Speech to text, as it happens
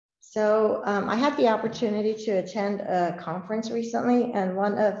I had the opportunity to attend a conference recently, and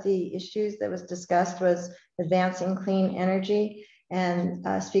one of the issues that was discussed was advancing clean energy. And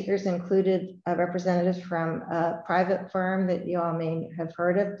speakers included representatives from a private firm that you all may have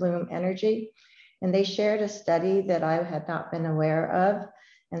heard of, Bloom Energy. And they shared a study that I had not been aware of.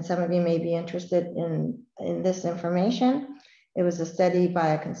 And some of you may be interested in this information. It was a study by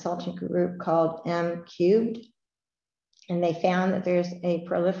a consulting group called M Cubed. And they found that there's a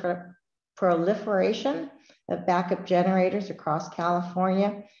proliferation of backup generators across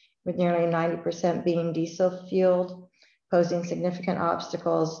California, with nearly 90% being diesel fueled, posing significant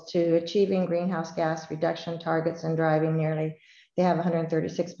obstacles to achieving greenhouse gas reduction targets and driving they have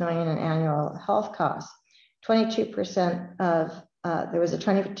 136 million in annual health costs. 22% of, there was a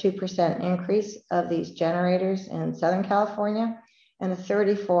 22% increase of these generators in Southern California, and a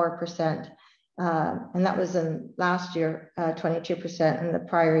 34%, and that was in last year, 22% in the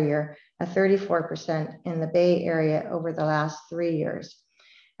prior year, a 34% in the Bay Area over the last 3 years.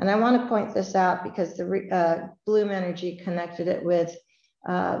 And I want to point this out because the Bloom Energy connected it with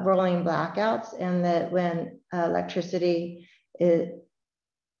rolling blackouts, and that when electricity is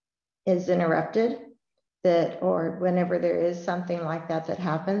interrupted, or whenever there is something like that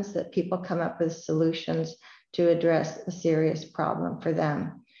happens, that people come up with solutions to address a serious problem for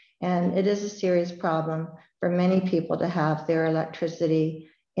them. And it is a serious problem for many people to have their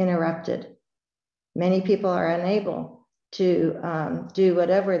electricity interrupted. Many people are unable to do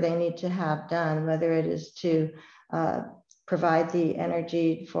whatever they need to have done, whether it is to provide the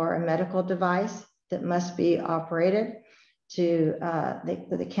energy for a medical device that must be operated,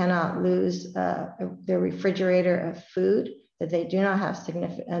 they cannot lose their refrigerator of food, that they do not have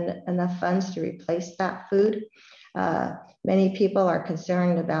enough funds to replace that food. Many people are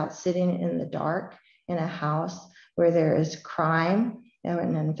concerned about sitting in the dark in a house where there is crime,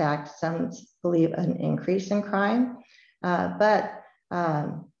 and in fact, some believe an increase in crime. But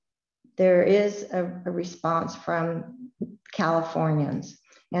there is a response from Californians,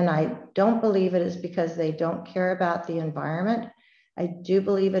 and I don't believe it is because they don't care about the environment. I do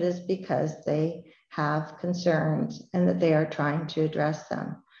believe it is because they have concerns and that they are trying to address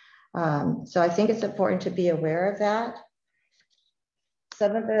them. So I think it's important to be aware of that.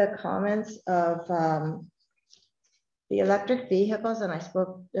 Some of the comments of the electric vehicles, and I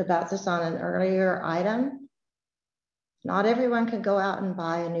spoke about this on an earlier item. Not everyone can go out and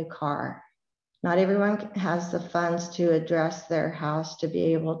buy a new car. Not everyone has the funds to address their house to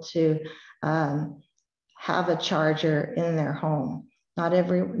be able to have a charger in their home. Not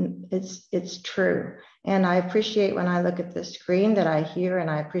everyone, it's true. And I appreciate when I look at the screen that I hear, and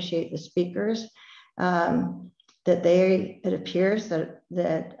I appreciate the speakers, it appears that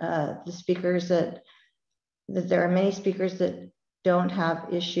the speakers that there are many speakers that don't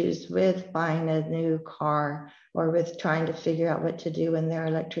have issues with buying a new car or with trying to figure out what to do when their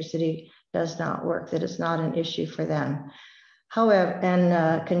electricity does not work, that it's not an issue for them. However,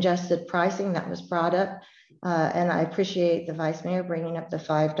 and congested pricing, that was brought up, and I appreciate the Vice Mayor bringing up the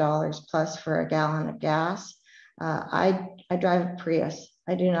 $5 plus for a gallon of gas. I drive a Prius.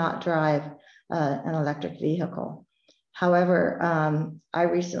 I do not drive an electric vehicle. However, I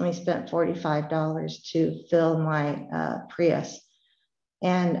recently spent $45 to fill my Prius,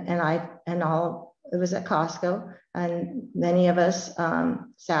 and it was at Costco, and many of us,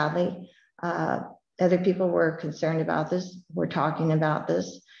 sadly, other people were concerned about this. We're talking about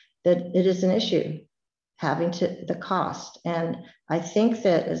this, that it is an issue, the cost. And I think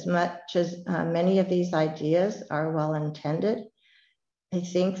that as much as many of these ideas are well intended, I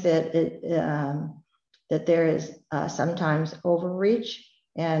think that that there is sometimes overreach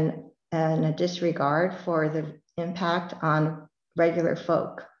and a disregard for the impact on regular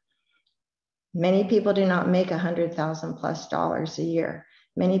folk. Many people do not make $100,000+ a year.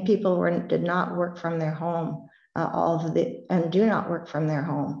 Many people did not work from their home and do not work from their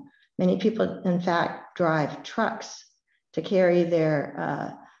home. Many people, in fact, drive trucks to carry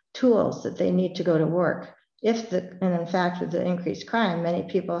their tools that they need to go to work. And in fact, with the increased crime, many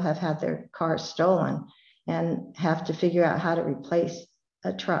people have had their cars stolen and have to figure out how to replace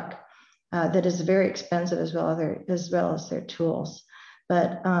a truck that is very expensive, as well as their tools.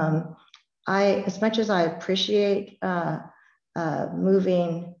 But as much as I appreciate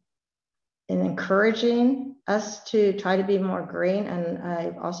moving and encouraging us to try to be more green, and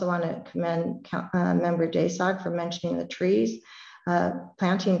I also want to commend Member Dasog for mentioning the trees.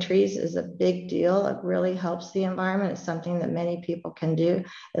 Planting trees is a big deal. It really helps the environment. It's something that many people can do,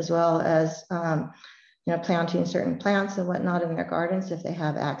 as well as planting certain plants and whatnot in their gardens if they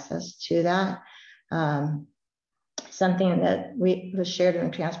have access to that. something that was shared in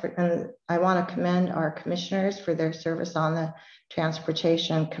the transport, and I want to commend our commissioners for their service on the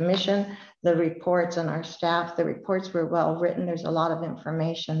Transportation Commission. The reports and our staff, the reports were well written. There's a lot of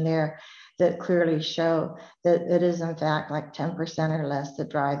information there that clearly show that it is in fact like 10% or less that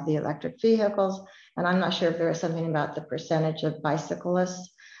drive the electric vehicles. And I'm not sure if there is something about the percentage of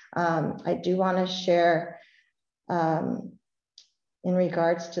bicyclists. I do want to share in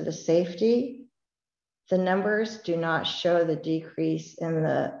regards to the safety. The numbers do not show the decrease in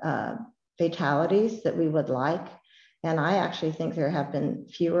the fatalities that we would like. And I actually think there have been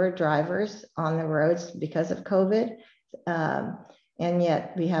fewer drivers on the roads because of COVID. And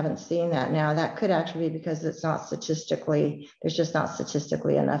yet we haven't seen that. Now that could actually be because it's not statistically, there's just not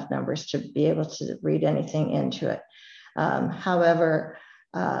statistically enough numbers to be able to read anything into it. However,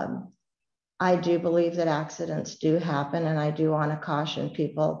 I do believe that accidents do happen, and I do want to caution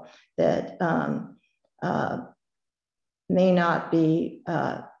people that may not be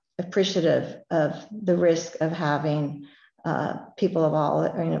appreciative of the risk of having people of all,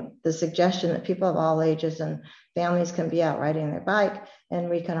 the suggestion that people of all ages and families can be out riding their bike, and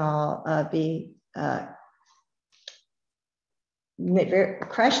we can all be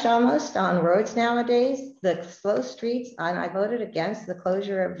crushed almost on roads nowadays. The slow streets, and I voted against the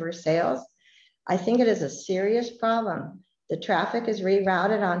closure of Versailles. I think it is a serious problem. The traffic is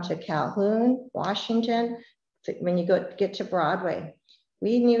rerouted onto Calhoun, Washington. When you get to Broadway,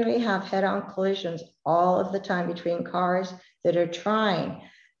 we nearly have head-on collisions all of the time between cars that are trying,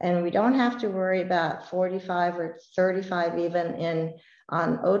 and we don't have to worry about 45 or 35 even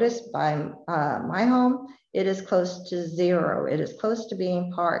on Otis by my home. It is close to zero. It is close to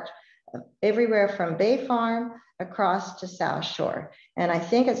being parked everywhere from Bay Farm across to South Shore. And I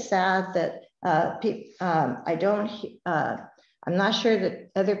think it's sad that I'm not sure that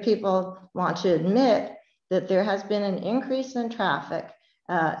other people want to admit that there has been an increase in traffic,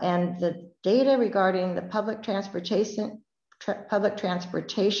 and the data regarding the public transportation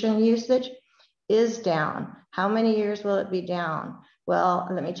usage is down. How many years will it be down? Well,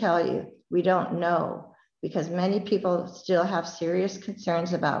 let me tell you, we don't know, because many people still have serious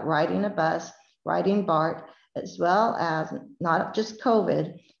concerns about riding a bus, riding BART, as well as not just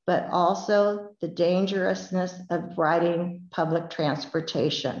COVID, but also the dangerousness of riding public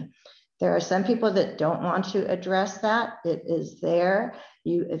transportation. There are some people that don't want to address that. It is there.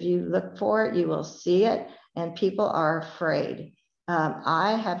 If you look for it, you will see it, and people are afraid.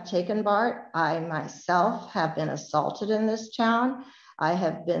 I have taken BART. I myself have been assaulted in this town. I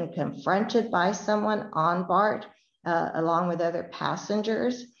have been confronted by someone on BART along with other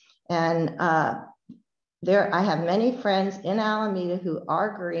passengers. And I have many friends in Alameda who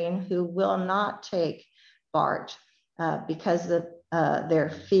are green who will not take BART because of their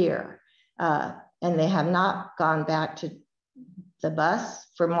fear. And they have not gone back to the bus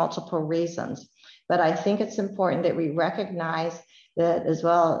for multiple reasons. But I think it's important that we recognize that, as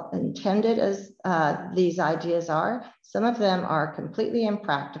well intended as these ideas are, some of them are completely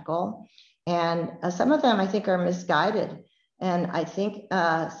impractical, and some of them I think are misguided. And I think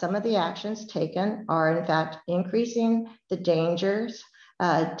some of the actions taken are in fact increasing the dangers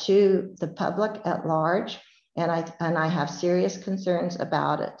to the public at large. And I have serious concerns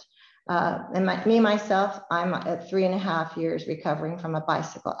about it. And myself, I'm at 3.5 years recovering from a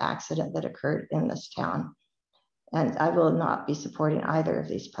bicycle accident that occurred in this town. And I will not be supporting either of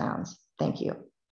these plans. Thank you.